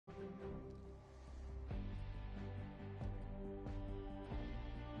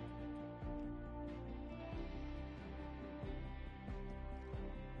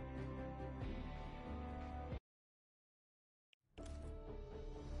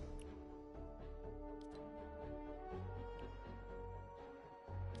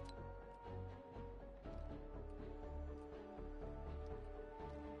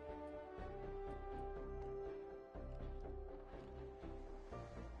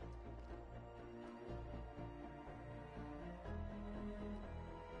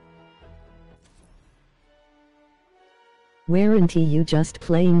Weren't you just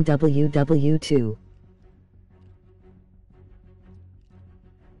playing WW2?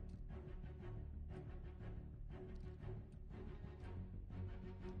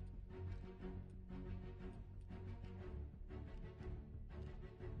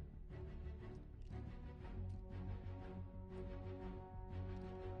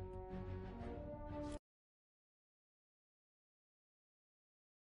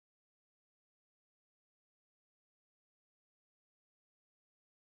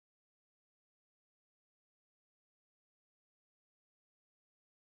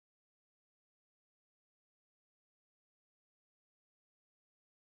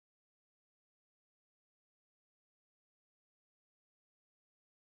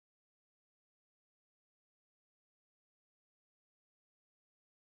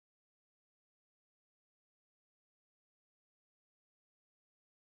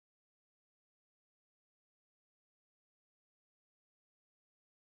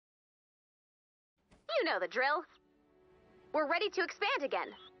 You know the drill. We're ready to expand again.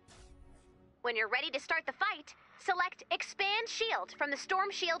 When you're ready to start the fight, select Expand Shield from the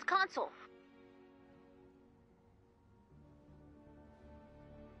Storm Shield console.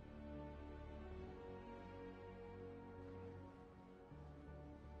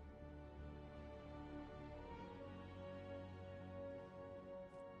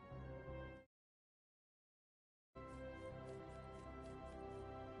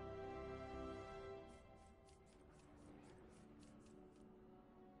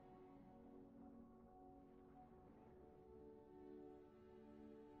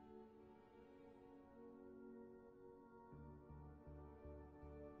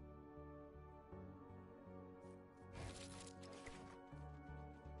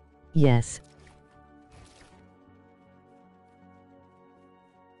 Yes.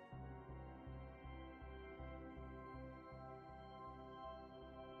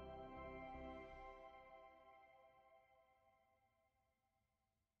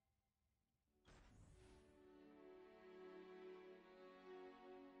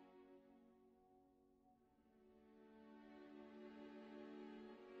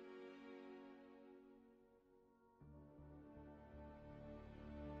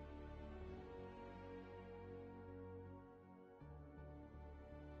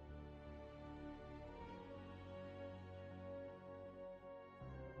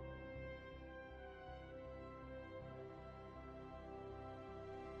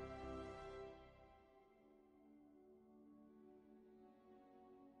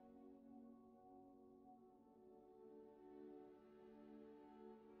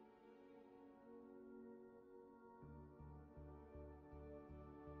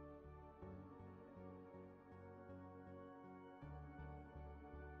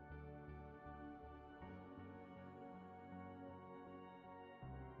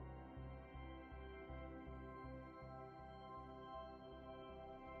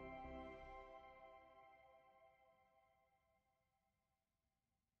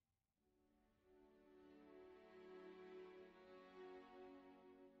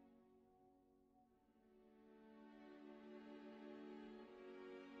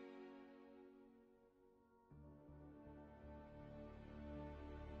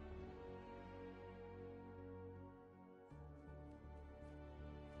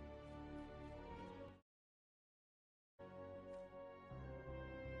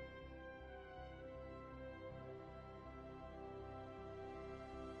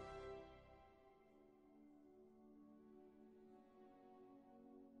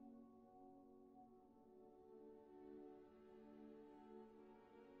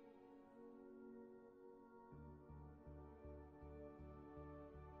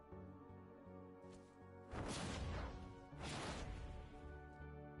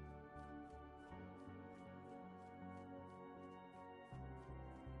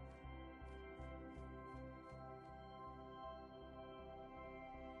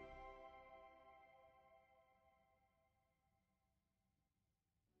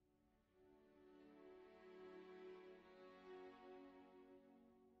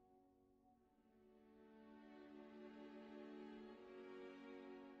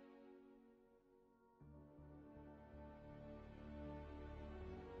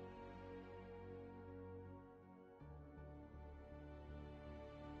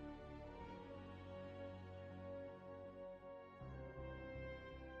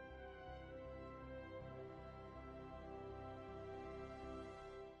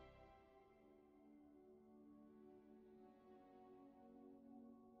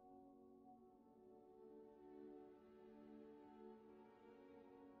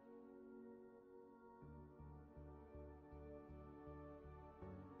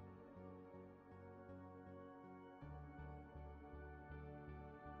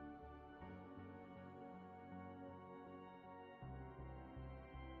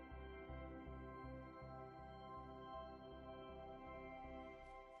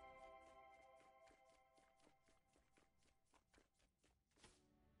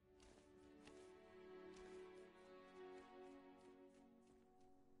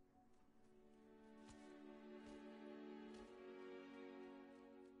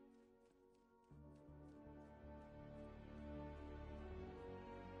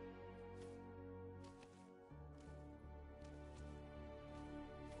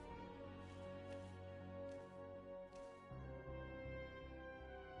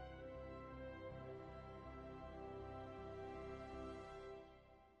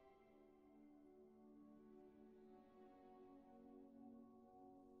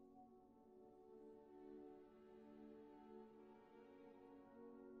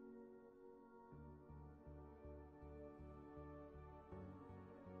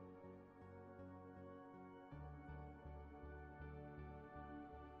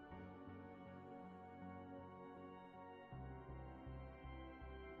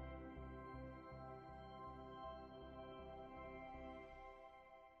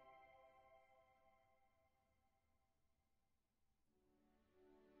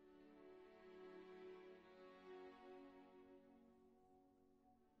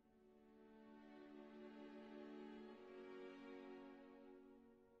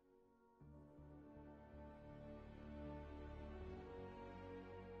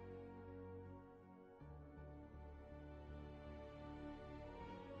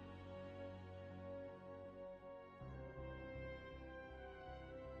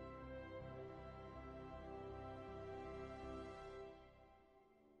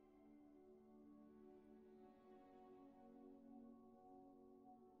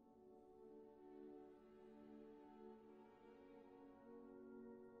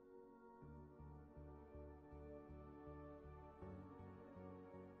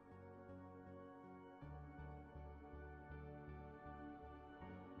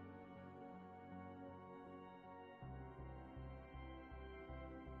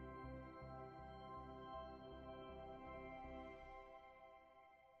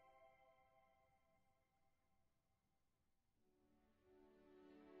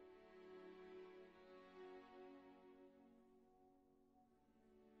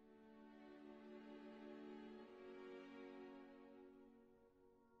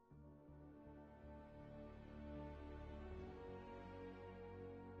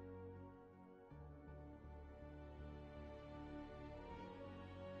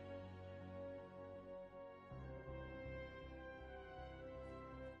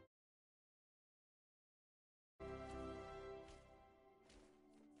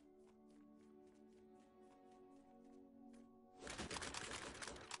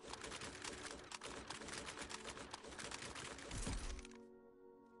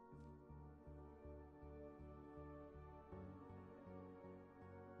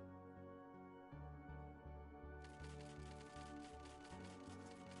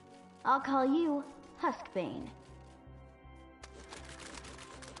 I'll call you Huskbane.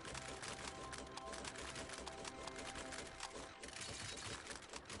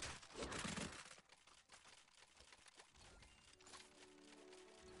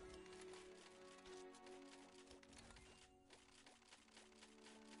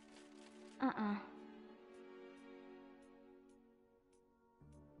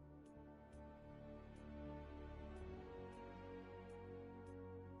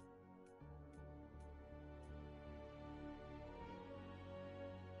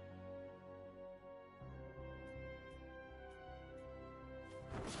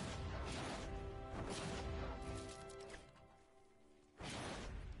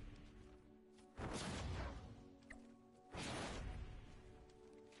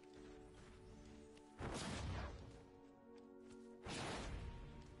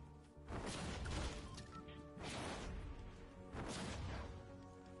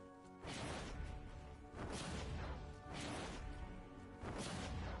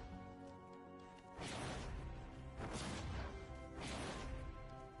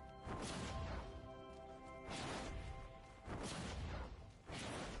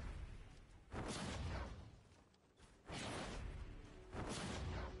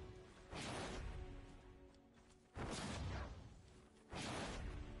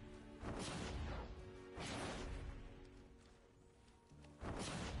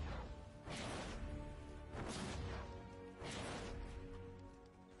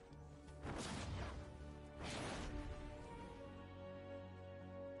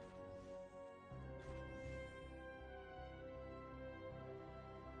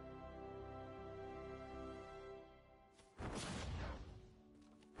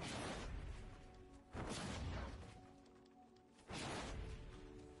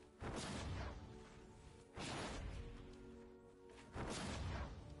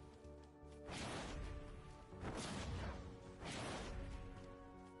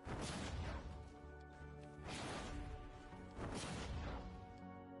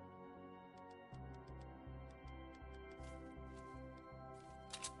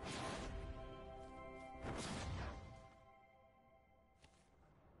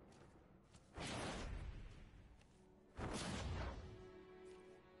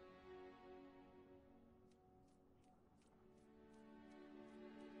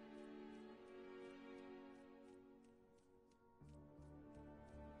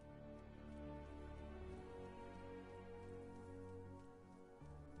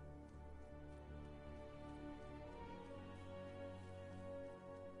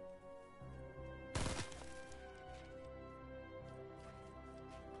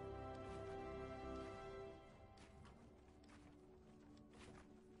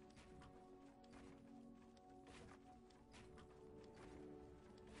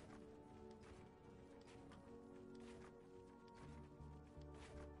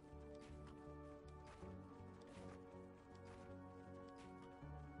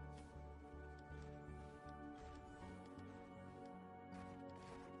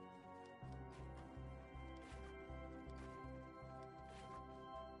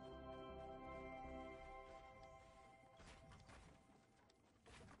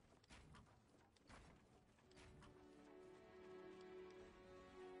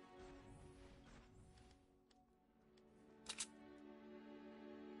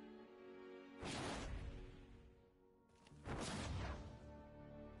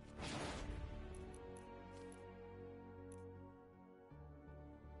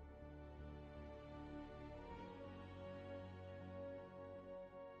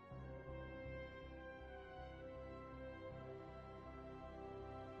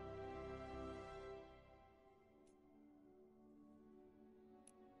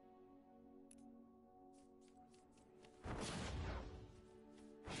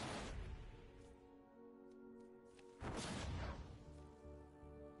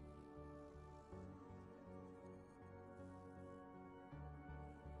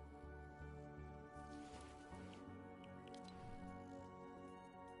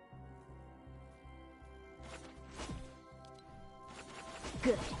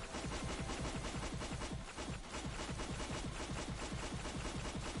 Good.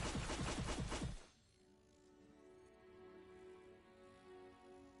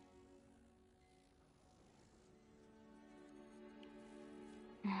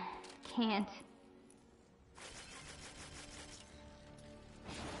 Can't.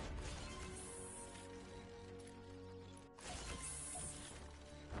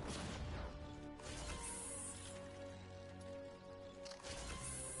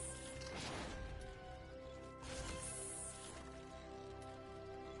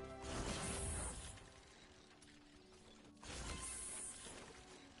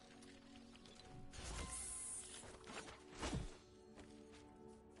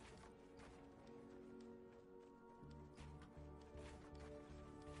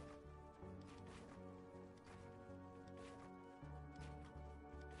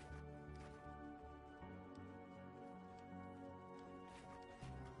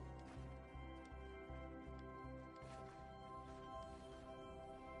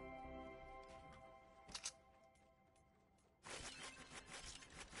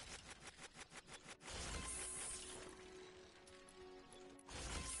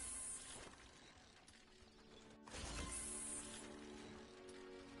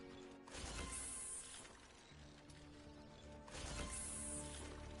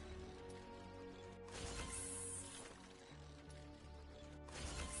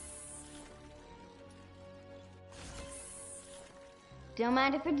 Don't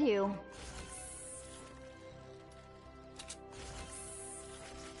mind if I do.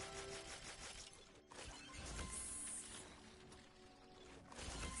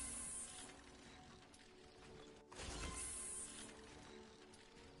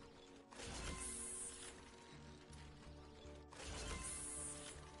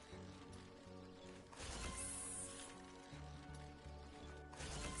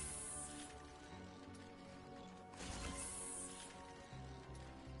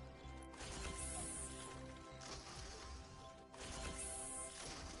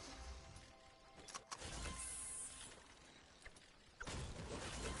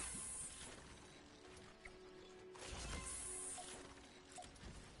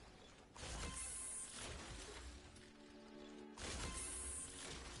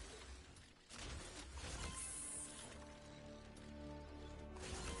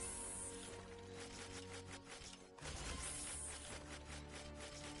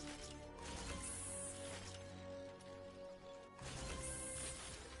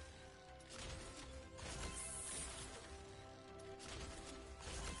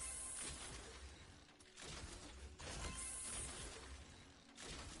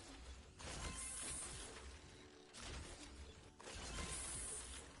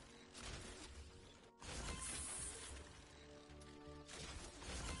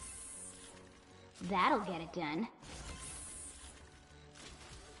 That'll get it done.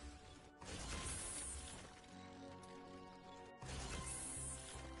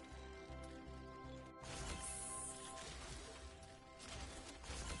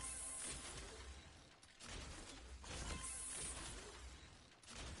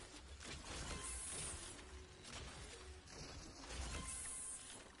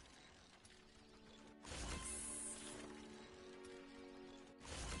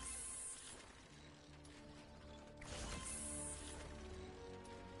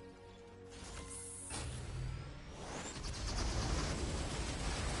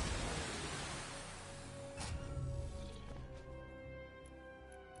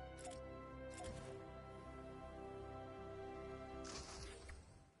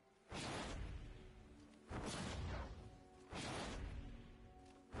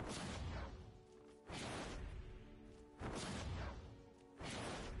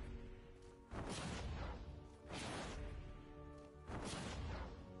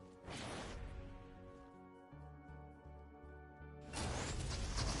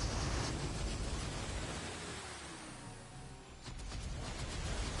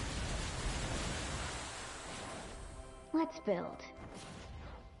 Let's build.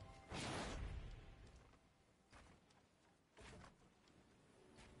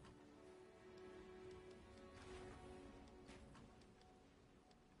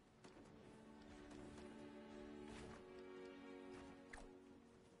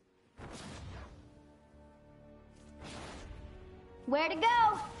 Where to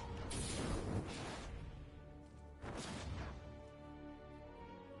go?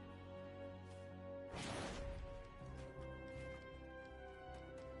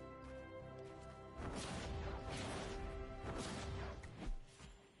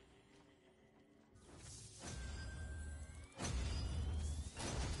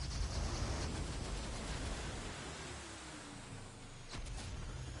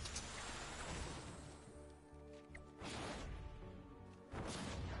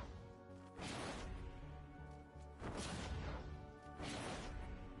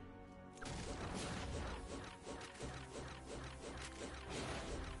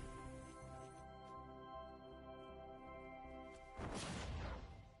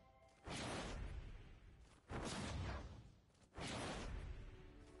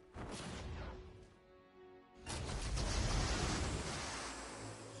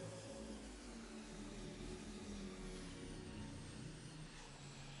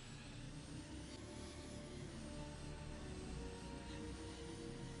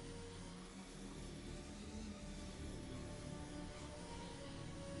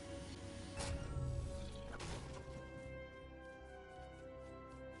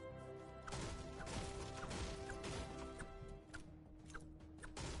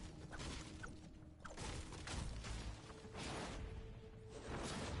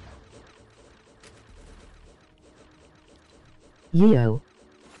 Yo.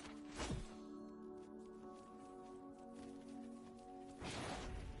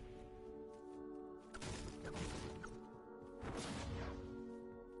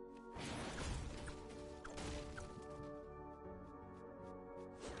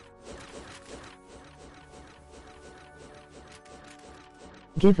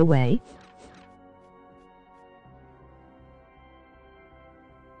 Giveaway.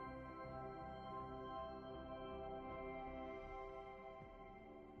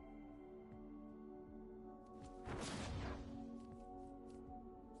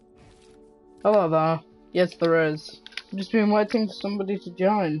 Hello there. Yes, there is. I've just been waiting for somebody to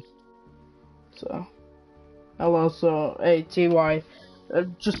join. So, hello, so, hey, TY.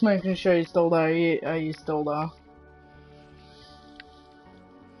 Just making sure you're still there. Are you still there?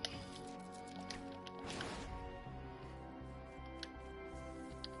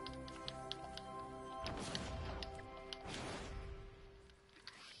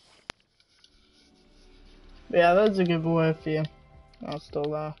 Yeah, there's a giveaway for you. I'm still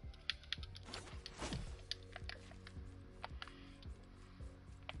there.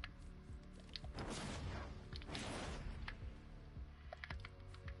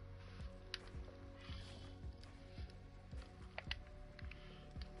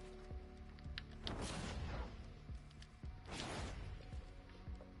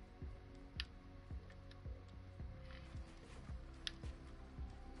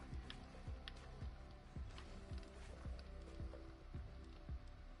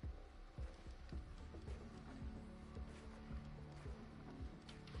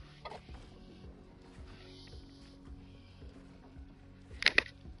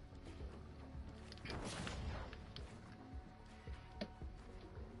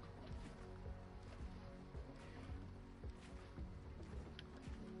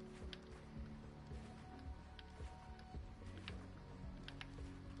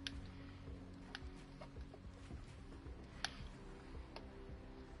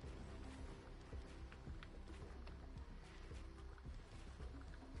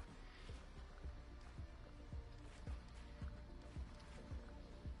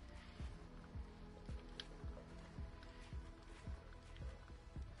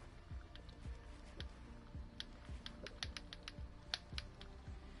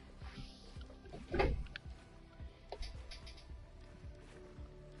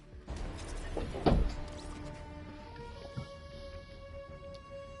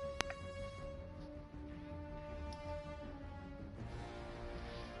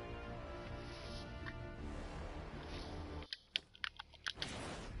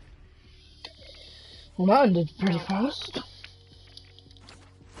 Well, that ended pretty fast.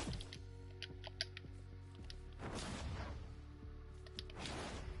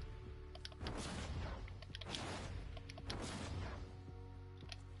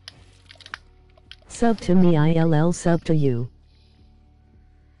 Sub to me ILL sub to you.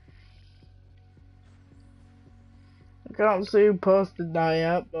 I can't see who posted that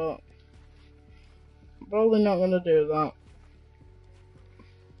yet, but I'm probably not gonna do that.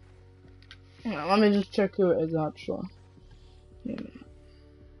 Yeah, let me just check who it is actually.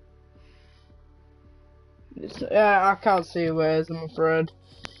 Yeah, I can't see who it is, I'm afraid.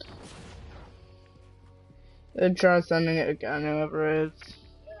 They'll try sending it again, whoever it is.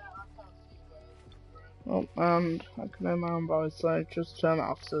 Oh, and I can hear my own voice, so just turn it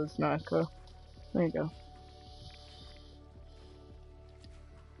off so it's no echo. There you go.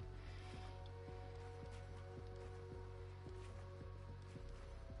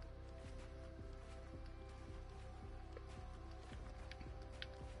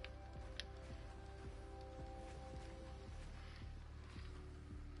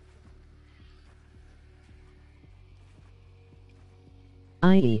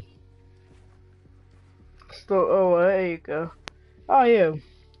 IE. Still, oh, there you go. How are you?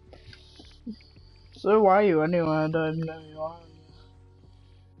 So who are you anyway? I don't even know who you are.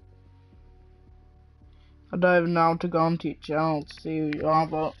 I don't even know how to go onto your channel to see who you are,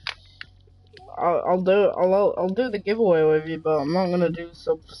 but I'll do the giveaway with you, but I'm not gonna do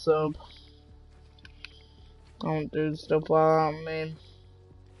sub for sub. I won't do stuff like that.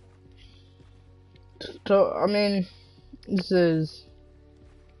 I mean, this is.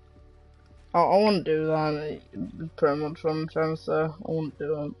 I wouldn't do that. It's pretty much what I'm trying to say. I wouldn't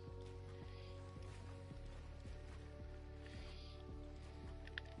do it.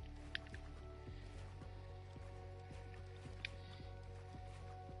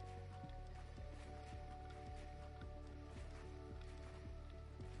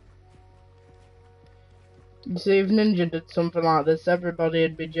 You see, if Ninja did something like this, everybody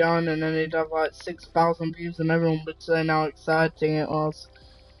would be joining and he'd have like 6,000 views and everyone would say how exciting it was.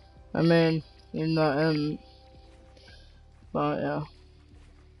 I mean, in that end. But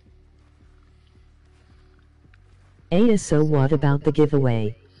yeah. So what about the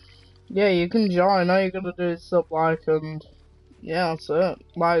giveaway? Yeah, you can join. All you gotta do is sub, like, and yeah, that's it.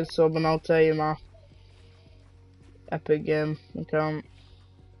 Like, sub, and I'll tell you my Epic Game account.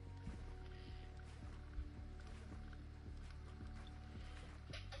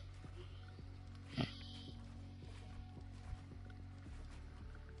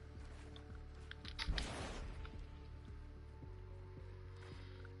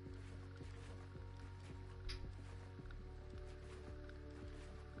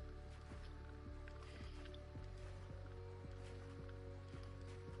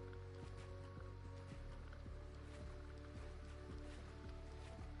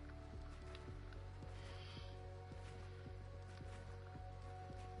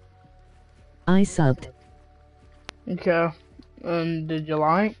 I subbed. Okay. And did you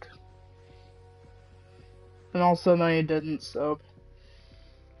like? And also, no, you didn't sub.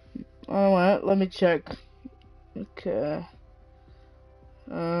 Alright, let me check. Okay.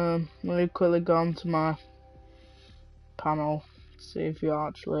 Let me quickly go onto my panel. See if you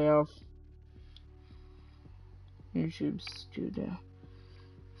actually have YouTube Studio.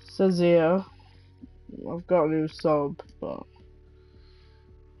 Says here, I've got a new sub, but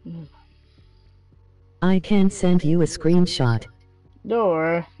I can send you a screenshot. don't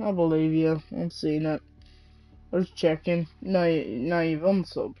worry, I believe you. I've seen it. I was checking. Now you've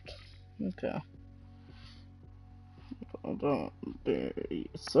unsubbed. Okay. I don't. Are you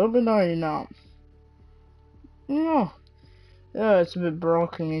subbing or are you not? No. Yeah, it's a bit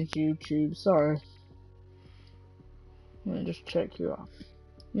broken in YouTube. Sorry. Let me just check you off.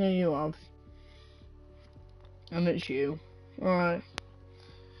 Yeah, you have. And it's you. Alright.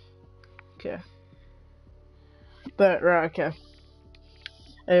 Okay. But, right, okay.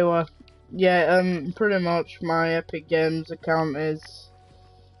 Anyway. Yeah, pretty much my Epic Games account is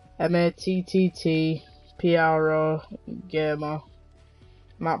MATTTPRO Gamer.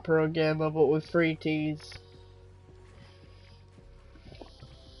 Not Pro Gamer, but with 3 T's.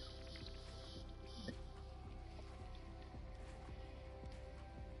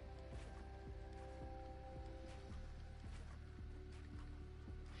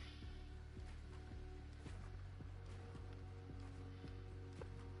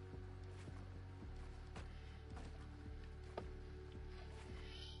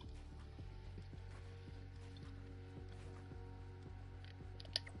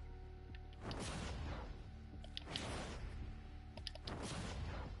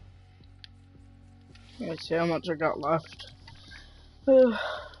 Let's see how much I got left. Oh,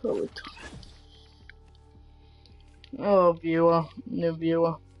 viewer, new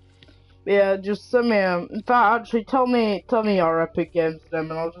viewer. Yeah, just send me in fact, actually, tell me your Epic Games name,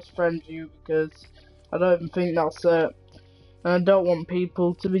 and I'll just friend you because I don't even think that's it. And I don't want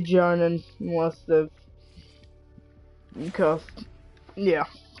people to be joining unless they've, because, yeah.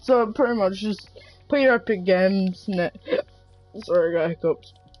 So pretty much just put your Epic Games name. Sorry, I got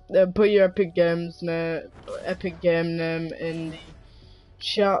hiccups. Put your Epic Games name, Epic Game name in the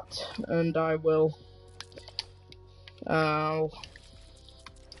chat, and I will. Do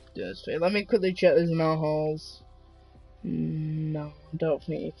this for you. Let me quickly check there's no holes. No, I don't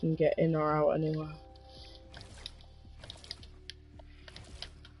think you can get in or out anywhere.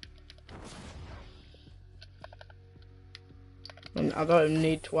 And I don't even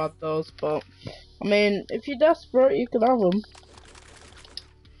need to add those, but I mean, if you're desperate, you can have them.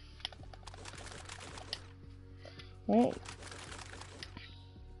 Oh.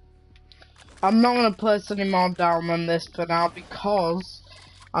 I'm not going to place any more down on this for now because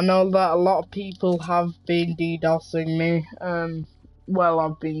I know that a lot of people have been DDoSing me while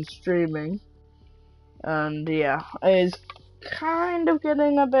I've been streaming. And yeah, it's kind of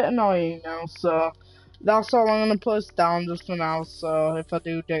getting a bit annoying now, so that's all I'm going to place down just for now. So if I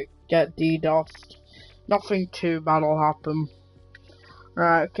do get DDoSed, nothing too bad will happen.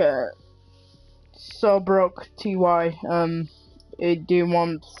 Right, okay. So Brooke, TY, do you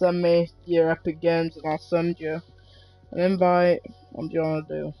want to send me your Epic Games and I'll send you an invite? What do you want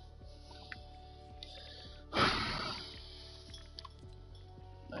to do?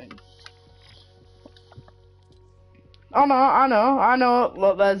 Oh no, I know.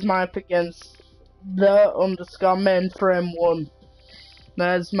 Look, there's my Epic Games. The underscore mainframe1.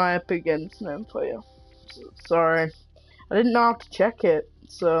 There's my Epic Games name for you. Sorry. I didn't know how to check it,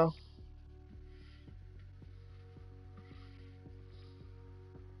 so.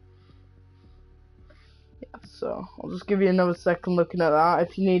 So, I'll just give you another second looking at that.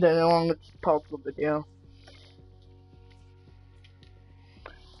 If you need any longer, just pause the video.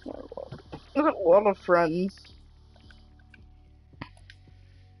 I've got a lot of friends.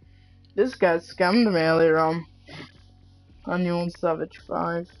 This guy scammed me earlier on. Annual Savage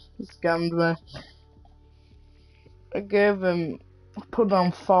 5. He scammed me. I gave him, put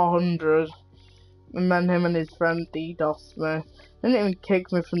on 400, and then him and his friend DDoSed me. They didn't even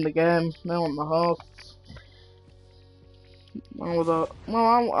kick me from the game. They want the hosts. I want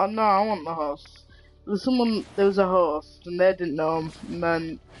the host. There was a host, and they didn't know him, and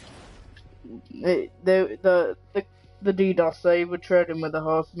then the DDoS, they were trading with the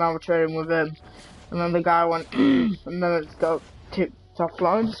host, and I was trading with him, and then the guy went, and then it got tipped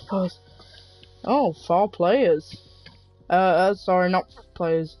offline, I suppose. Oh, 4 players. Sorry, not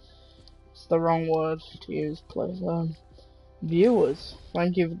players. It's the wrong word to use, players. Viewers.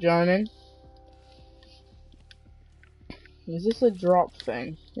 Thank you for joining. Is this a drop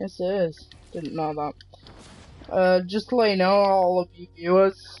thing? Yes, it is. Didn't know that. Just to let you know, all of you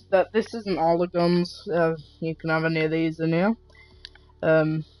viewers, that this isn't all the guns. You can have any of these in here.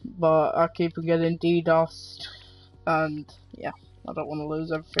 But I keep on getting DDoSed, and yeah, I don't want to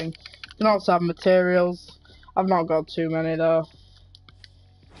lose everything. You can also have materials. I've not got too many though.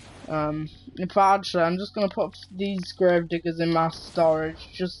 In fact, actually, I'm just gonna put these grave diggers in my storage,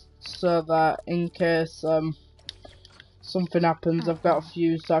 just so that in case something happens, I've got a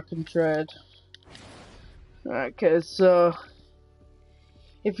few so I can trade. Okay, so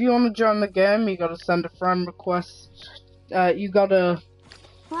if you want to join the game, you gotta send a friend request. You gotta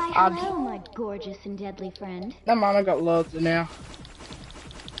Why, add. hello, my gorgeous and deadly friend. No man, I got loads in here.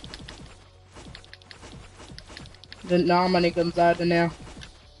 Didn't know how many guns I had in here.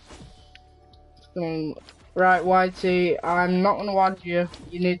 Right, YT, I'm not gonna add you.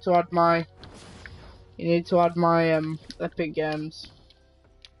 You need to add my. Epic Games,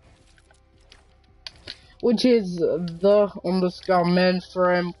 which is the _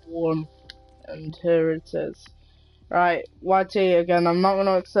 mainframe 1, and here it is. Right, YT, again, I'm not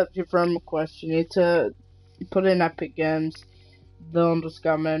gonna accept your friend request. You need to put in Epic Games, the _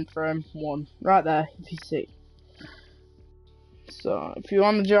 mainframe 1, right there, if you see. So, if you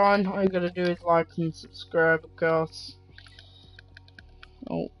want to join, all you gotta do is like and subscribe, of course.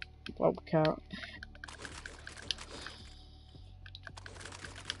 Oh, Bobcat.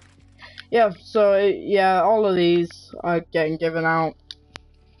 Yeah, so, yeah, all of these are getting given out.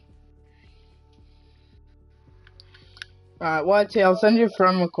 Right, YT, I'll send you a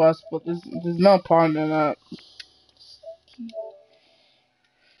friend request, but there's no point in that.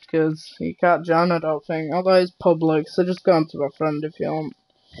 Because you can't join, I don't think. Although it's public, so just go into my friend if you want.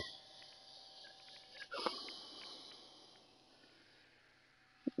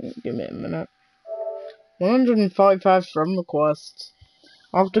 Give me a minute. 145 friend requests.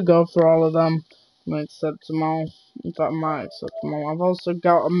 I'll have to go for all of them. I might accept them all. In fact, I might accept them all. I've also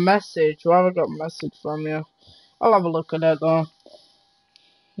got a message. Where have I got a message from you? I'll have a look at it though.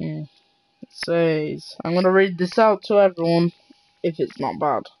 It says, I'm gonna read this out to everyone if it's not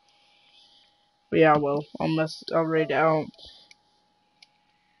bad. But yeah, I will. I'll read it out.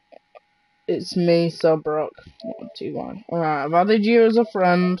 It's me, Subbrook. Alright, I've added you as a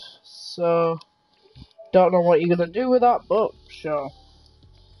friend, so don't know what you're gonna do with that, but sure.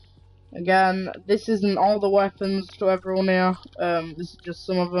 Again, this isn't all the weapons to everyone here. This is just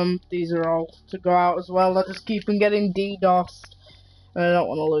some of them. These are all to go out as well. I just keep on getting DDoSed, and I don't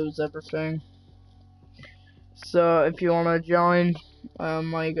want to lose everything. So if you want to join,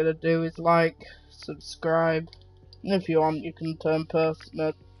 all you gotta do is like, subscribe, and if you want, you can turn post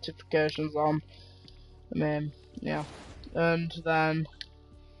notifications on. I mean, yeah. And then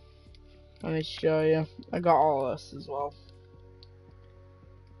let me show you. I got all this as well.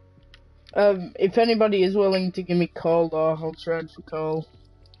 If anybody is willing to give me coal though, I'll trade for coal.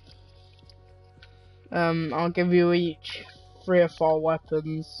 I'll give you each 3 or 4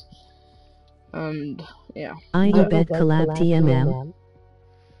 weapons. And yeah. I bet collab TMM.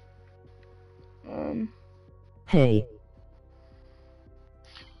 Hey.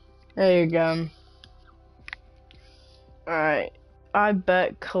 There you go. Alright. I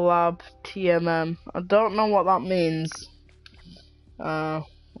bet collab TMM. I don't know what that means.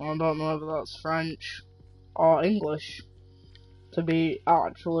 I don't know whether that's French or English, to be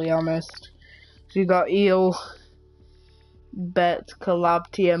actually honest. So you got eel, bet, collab,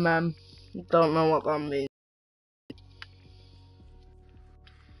 TMM. Don't know what that means.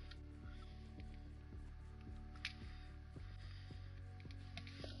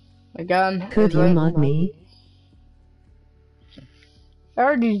 Again, Could you mod me? I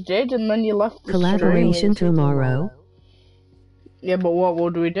already did, and then you left the Collaboration stream. tomorrow. Yeah, but what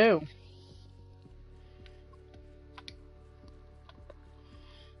would we do?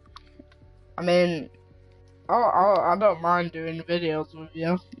 I mean, I don't mind doing videos with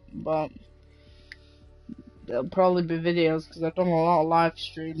you, but there'll probably be videos because I've done a lot of live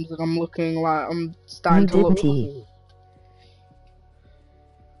streams and I'm looking like I'm starting to look.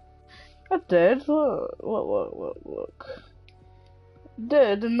 I did. Look.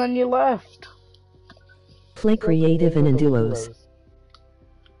 Did, and then you left. Play creative and in duos.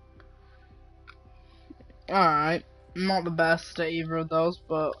 Alright, not the best at either of those,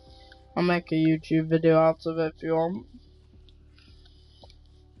 but I'll make a YouTube video out of it if you want.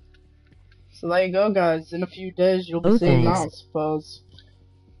 So there you go, guys. In a few days you'll be seeing that, I suppose.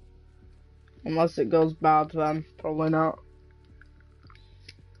 Unless it goes bad, then probably not.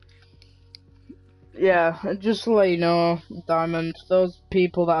 Yeah, just to let you know, Diamond, those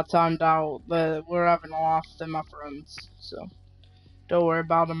people that I timed out, we're having a laugh, they're my friends, so Don't worry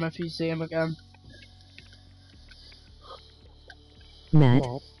about him if you see him again. Matt,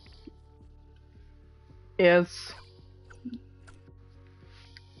 Yes.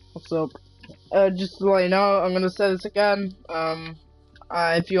 What's up? Just to let you know, I'm gonna say this again.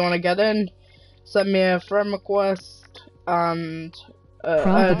 If you wanna get in, send me a friend request and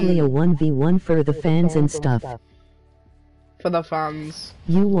probably a 1v1 for the fans and stuff. for the fans.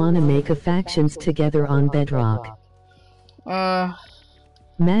 You wanna make a factions together on Bedrock.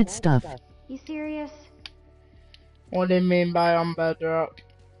 Mad stuff. You serious? What do you mean by on Bedrock?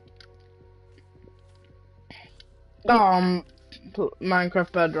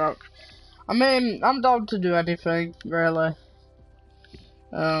 Minecraft Bedrock. I mean, I'm down to do anything, really.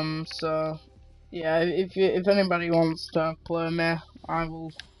 So, yeah, if anybody wants to play me,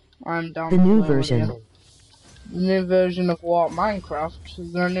 I'm down The to new play with version. you. The new version of what? Minecraft?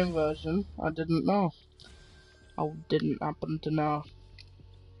 Is there a new version? I didn't know. I didn't happen to know.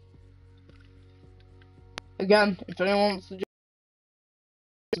 Again, if anyone wants to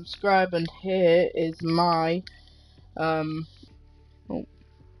subscribe, and here is my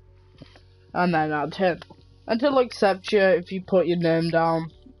and then I'd hit until accept you if you put your name down.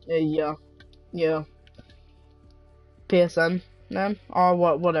 Yeah, PSN name or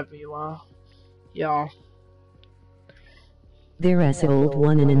whatever you are. Yeah. There's an old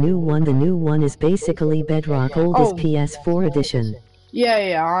one and a new one. The new one is basically Bedrock, old is PS4 edition.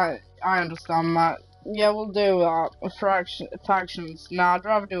 Yeah, I understand that. Yeah, we'll do factions. Nah, I'd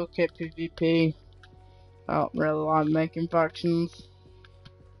rather do a kit PvP. I don't really like making factions.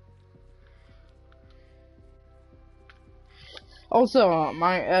 Also,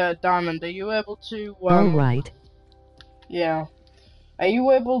 my Diamond, are you able to? Alright. Yeah. Are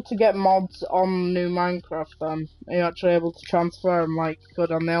you able to get mods on new Minecraft then? Are you actually able to transfer them like you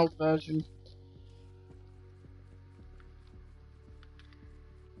could on the old version?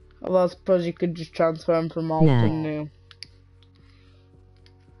 Well, I suppose you could just transfer them from old to new.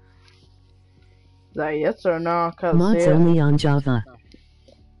 Is that yes or no? I can't Mods see it. only on Java.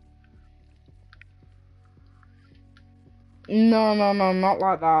 No, not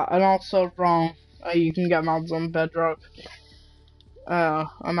like that. And also wrong. You can get mods on Bedrock.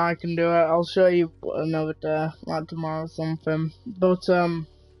 And I can do it. I'll show you another day, like tomorrow or something. But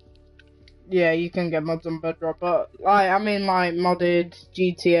yeah, you can get mods on Bedrock. But I mean like modded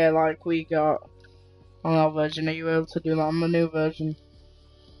GTA like we got on our version. Are you able to do that on the new version?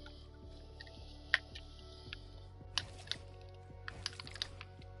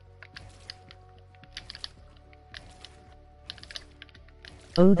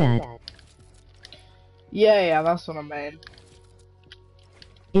 Oh, that. Yeah, that's what I mean.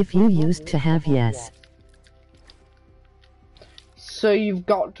 If you used to have, yes. So you've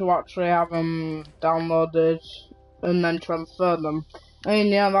got to actually have them downloaded and then transfer them. I mean,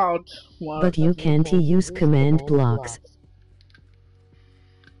 yeah, that would work. But you can't use command blocks.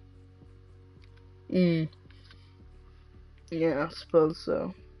 Yeah, I suppose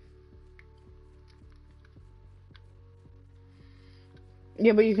so.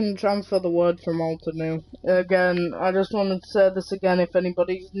 Yeah, but you can transfer the word from old to new. Again, I just wanted to say this again if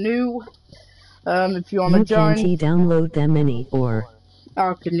anybody's new. If you want to join... You can't download them or...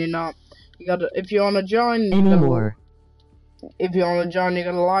 How can you not? You gotta, if you want to join... Anymore. If you want to join, you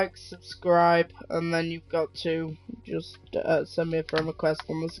gotta like, subscribe, and then you've got to just send me a friend request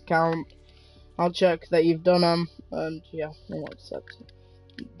on this account. I'll check that you've done them, and yeah, I'll accept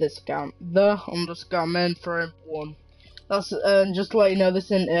this account. The_mainframe1. That's just to let you know,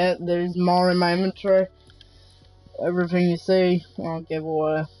 this isn't it. There's more in my inventory. Everything you see, I'll give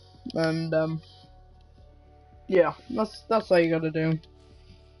away. And yeah, that's all you gotta do.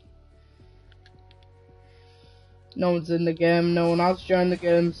 No one's in the game. No one else joined the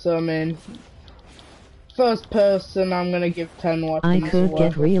game. So I mean, first person, I'm gonna give 10 weapons. I could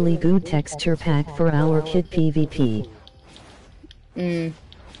get really good texture pack for our kit PvP.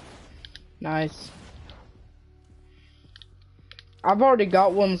 Nice. I've already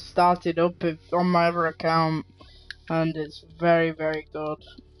got one started up on my other account, and it's very, very good.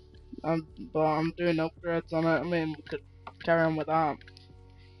 But I'm doing upgrades on it. I mean, we could carry on with that.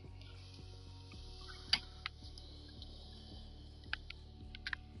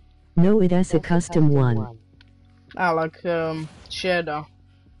 No, it is a custom one. I like shader.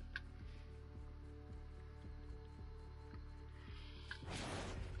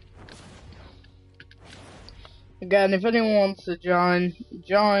 Again, if anyone wants to join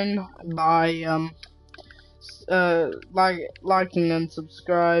by liking and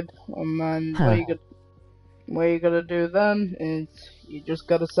subscribe, and then what you gotta do then is you just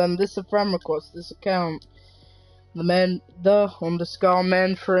gotta send this a friend request, this account, the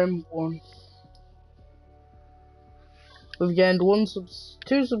mainframe 1. We've gained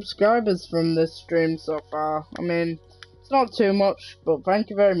 2 subscribers from this stream so far. I mean, it's not too much, but thank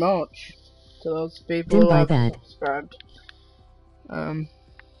you very much to those people Didn't who buy have that. subscribed.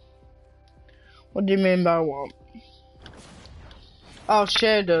 What do you mean by what? Oh,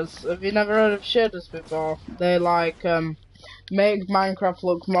 shaders. Have you never heard of shaders before? They like make Minecraft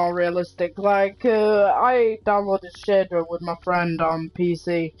look more realistic. Like I downloaded shader with my friend on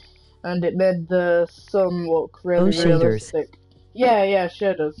PC, and it made the sun look really shaders. realistic. Yeah,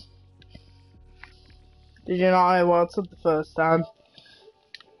 shaders. Did you not hear what I said the first time?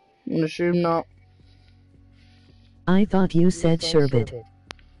 I'm assume not. I thought you said sherbet.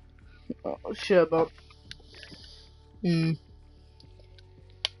 Oh, sherbet.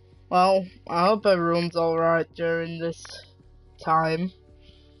 Well, I hope everyone's alright during this time.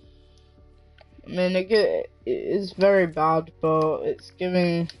 I mean, it's very bad, but it's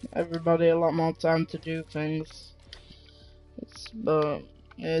giving everybody a lot more time to do things. But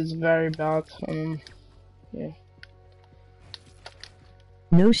it's very bad. Yeah.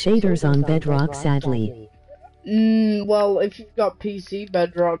 No shaders on Bedrock, sadly. Well, if you've got PC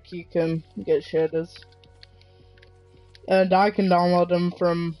Bedrock, you can get shaders. And I can download them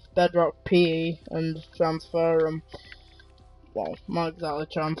from Bedrock PE and transfer them. Well, not exactly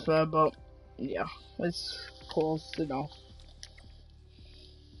transfer, but yeah, it's close enough.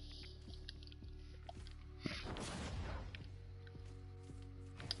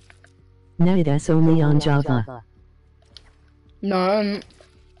 Nah, that's only on Java. No,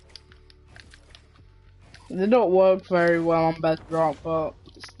 they don't work very well on Bedrock, but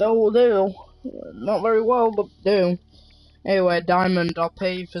still do. Not very well, but do. Anyway, Diamond, I'll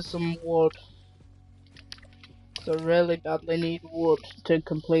pay you for some wood. So I really badly need wood to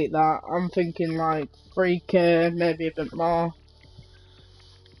complete that. I'm thinking like 3k, maybe a bit more.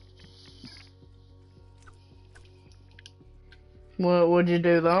 Would you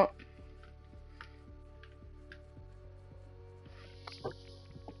do that?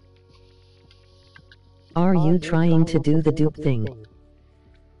 Are you trying to do the dupe thing?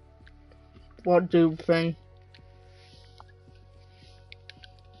 What dupe thing?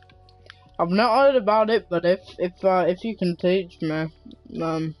 I've not heard about it, but if you can teach me, I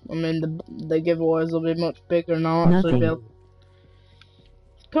mean the giveaways will be much bigger now. Nothing.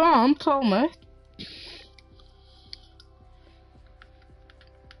 Come on, tell me.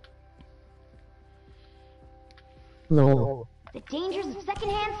 Lol. The dangers of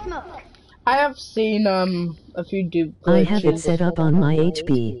secondhand smoke. I have seen a few dupe glitches. I have it set up on my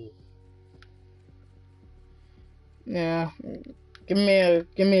HP. Yeah. Give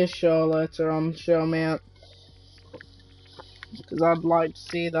me a show later on, show me it. Because I'd like to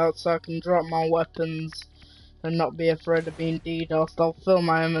see that so I can drop my weapons and not be afraid of being DDoSed. I'll fill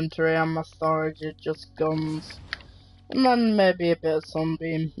my inventory and my storage with just guns. And then maybe a bit of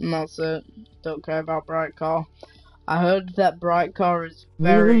sunbeam, and that's it. Don't care about bright car. I heard that bright car is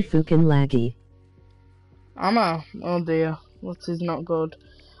very... Really fucking laggy. I know. Oh dear. This is not good.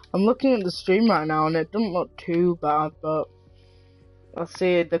 I'm looking at the stream right now and it doesn't look too bad, but I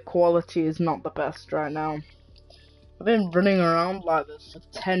see the quality is not the best right now. I've been running around like this for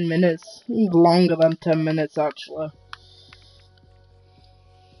 10 minutes. Longer than 10 minutes actually.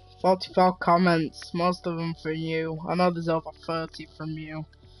 44 comments, most of them from you. I know there's over 30 from you.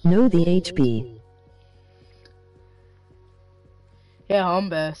 No, the HP. Yeah, home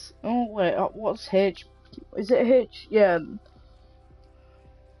base. Oh wait, what's H? Is it H? Yeah.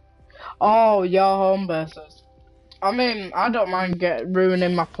 Oh, your home bases. I mean, I don't mind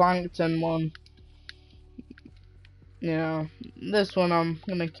ruining my plankton one. Yeah, this one I'm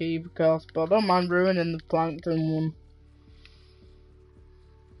gonna keep, of course, but I don't mind ruining the plankton one.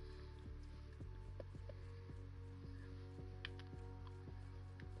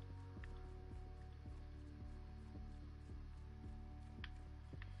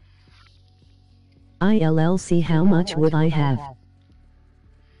 ILLC, how much would I have?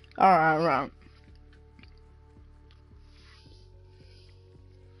 Alright,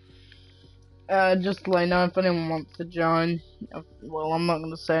 right. Just to let you know, if anyone wants to join, well, I'm not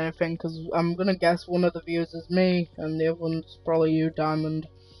going to say anything, because I'm going to guess one of the viewers is me, and the other one's probably you, Diamond.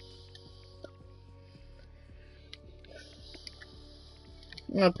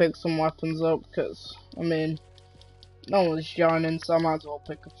 I'm going to pick some weapons up, because, I mean, no one's joining, so I might as well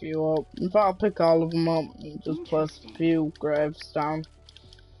pick a few up. In fact, I'll pick all of them up, and just place a few graves down.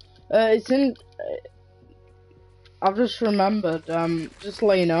 I've just remembered, just to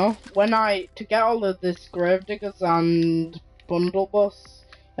let you know, to get all of this grave diggers and bundle bus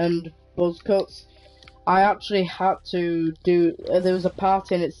and buzz cuts, I actually had to do. There was a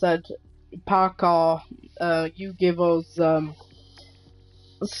part in it said, "Parkour, you give us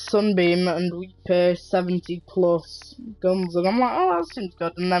Sunbeam and we pay 70 plus guns," and I'm like, oh, that seems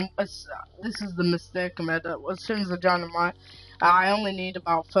good. And then this is the mistake I made. As soon as I joined, I'm like, I only need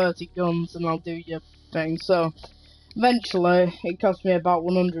about 30 guns and I'll do your thing. So eventually it cost me about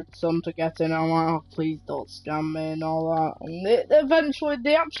 100 some to get in. I'm like, oh, please don't scam me and all that. And eventually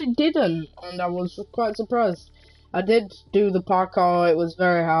they actually didn't, and I was quite surprised. I did do the parkour. It was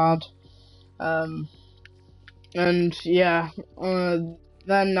very hard. And yeah,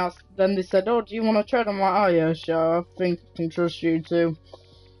 then they said, oh, do you want to trade? I'm like, oh yeah, sure, I think I can trust you too.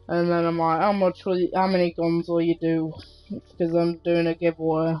 And then I'm like, how many guns will you do? Because I'm doing a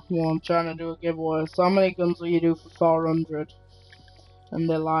giveaway. You know, I'm trying to do a giveaway. So how many guns will you do for 400? And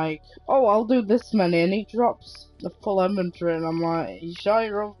they're like, oh, I'll do this many. And he drops the full inventory. And I'm like, you sure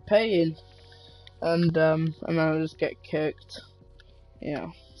you're overpaying? And then I just get kicked.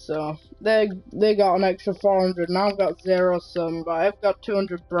 Yeah. So they got an extra 400, and I've got 0 sun, but I've got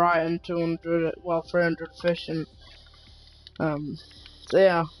 200 bright and 300 efficient. So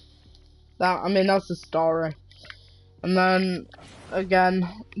yeah, that's the story. And then again,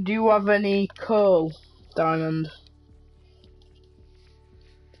 do you have any coal, Diamond?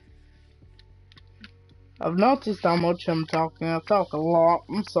 I've noticed how much I'm talking. I talk a lot.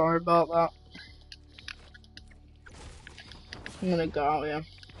 I'm sorry about that. I'm gonna go out here.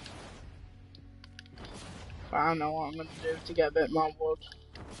 I don't know what I'm gonna do to get a bit more wood.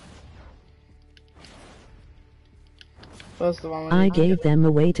 First of all, I gave them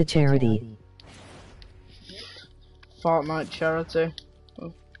away to charity. Fortnite charity.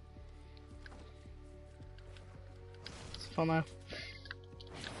 Oh. It's funny.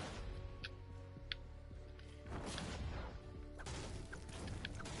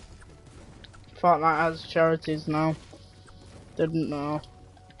 Fortnite has charities now. Didn't know.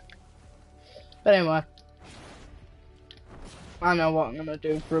 But anyway. I know what I'm gonna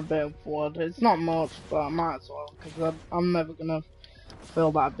do for a bit of wood. It's not much, but I might as well, because I'm never gonna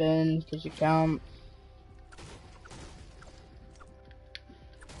fill that bin, because you can't.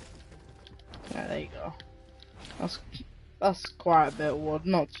 Yeah, there you go. That's quite a bit of wood,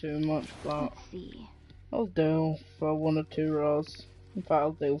 not too much, but Let's see. I'll do for 1 or 2 rows. In fact,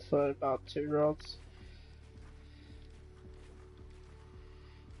 I'll do for about 2 rows.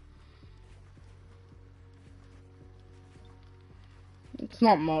 It's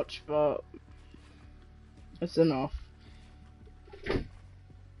not much, but it's enough.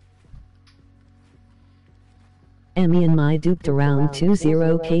 Emmy and my duped around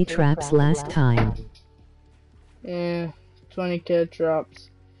 20k traps last time. Yeah, 20k traps.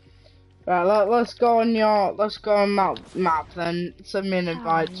 Right, let's go on map then. Send me an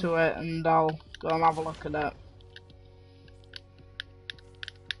invite to it and I'll go and have a look at it.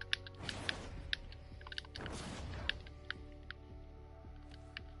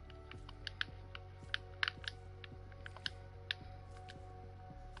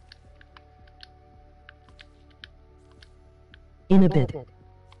 In a bit.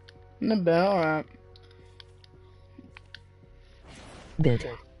 In a bit, alright. Bit.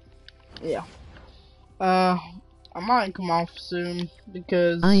 Yeah. I might come off soon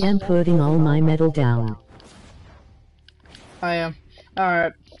because I am putting all my metal down. I am.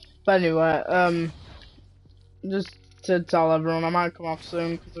 Alright. But anyway, just to tell everyone, I might come off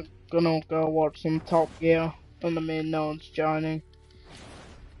soon because I'm gonna go watch some Top Gear, and I mean no one's joining.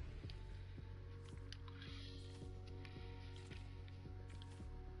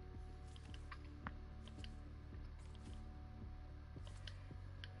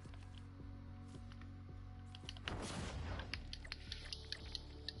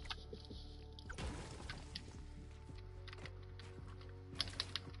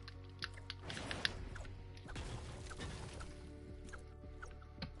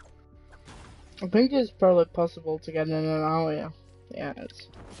 I think it's probably possible to get in and out here. Yeah, it's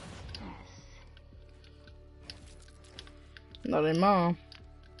not anymore.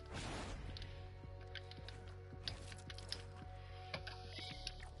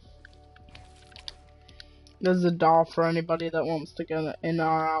 There's a door for anybody that wants to get in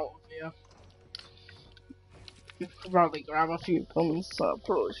or out of here. You could probably grab a few guns, so I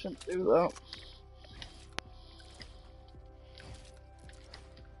probably shouldn't do that.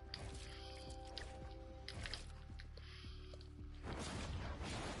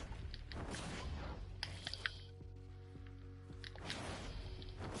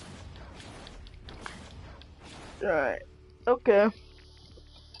 Right, okay.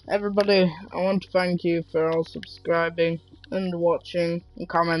 Everybody, I want to thank you for all subscribing and watching and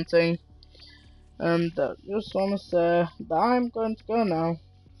commenting. And just want to say that I'm going to go now.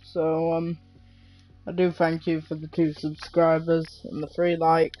 So, I do thank you for the 2 subscribers and the 3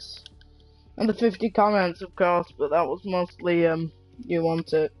 likes and the 50 comments, of course, but that was mostly you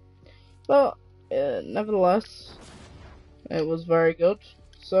want it. But nevertheless, it was very good.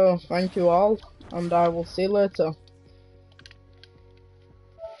 So thank you all, and I will see you later.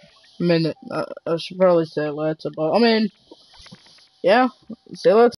 I should probably say later, but I mean, yeah, see you later.